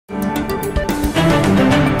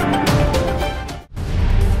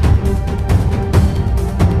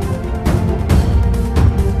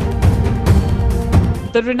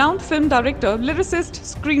The renowned film director, lyricist,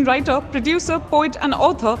 screenwriter, producer, poet and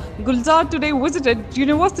author Gulzar today visited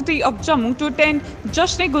University of Jammu to attend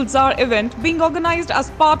Jashn-e-Gulzar event being organized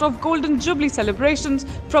as part of Golden Jubilee celebrations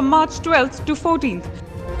from March 12th to 14th.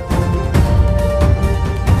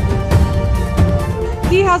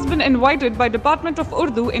 He has been invited by Department of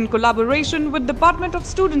Urdu in collaboration with Department of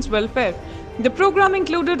Students Welfare. The program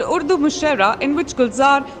included Urdu Mushaira, in which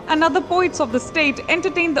Gulzar and other poets of the state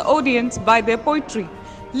entertained the audience by their poetry.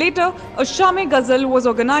 Later, a Jashn-e-Ghazal was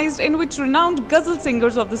organized in which renowned ghazal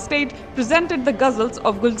singers of the state presented the ghazals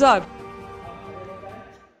of Gulzar.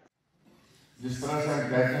 जिस तरह से हम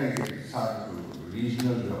कहते हैं कि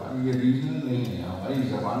regional ज़बान, ये regional नहीं है, हमारी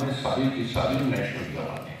ज़बानें सारी की सारी नेशनल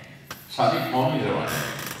ज़बानें, सारी कौमी ज़बानें,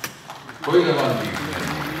 कोई ज़बान नहीं है।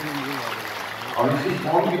 और इसी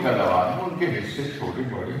कौम की पैदावार में उनके हिस्से छोटे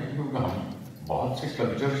बड़े हैं, क्योंकि हम बहुत से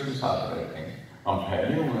कल्चर्स के साथ रहते हैं, हम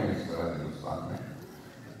फैले हुए हैं इस तरह हिंदुस्तान में,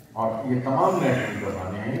 और ये तमाम नेशनल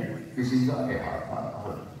ज़बानें हैं, किसी का इहाता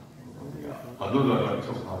हदूद अलग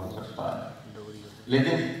से हो सकता है,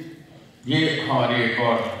 लेकिन ये हमारी एक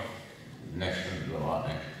और नेशनल ज़बान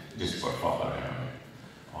है जिस पर फख्र है हमें।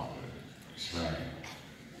 और इसमें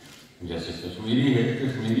जैसे कश्मीरी है,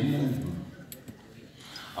 कश्मीरी में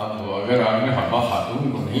अब अगर आपने हब्बा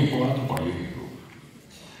खातून को नहीं पढ़ा तो पढ़ेगी तो,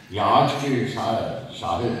 या आज के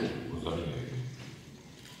शायर गुजर गए,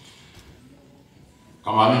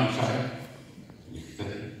 कमाल शायर लिखते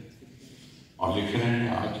हैं और लिख रहे हैं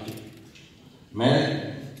आज के। मैं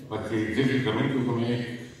बस जिक्र करूँ क्योंकि मैं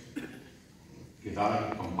किताब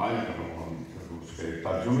कंपाइल कर रहा हूँ, उसके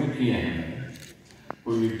तर्जुमे किए हैं मैंने,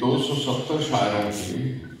 कोई 270 शायरों के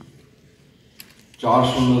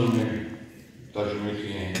 400 में तर्जुमे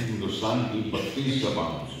किए हैं हिंदुस्तान की 32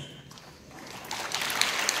 ज़बानों से,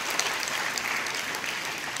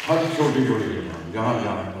 हर छोटी बड़ी ज़बान जहाँ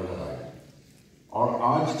जहाँ नजर आए। और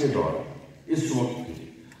आज के दौर इस वक्त की,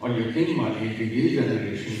 और यकीन मानिए कि ये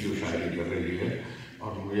जनरेशन जो शायरी कर रही है,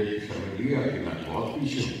 और मुझे समझ लिया कि मैं बहुत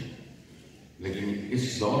पीछे हूँ, लेकिन इस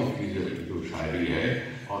दौर की जो शायरी है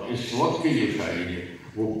और इस वक्त की जो शायरी है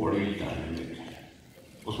वो बड़ी डायनेमिक है,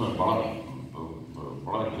 उसमें बड़ा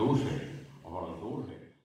जोश है और बड़ा जोर है।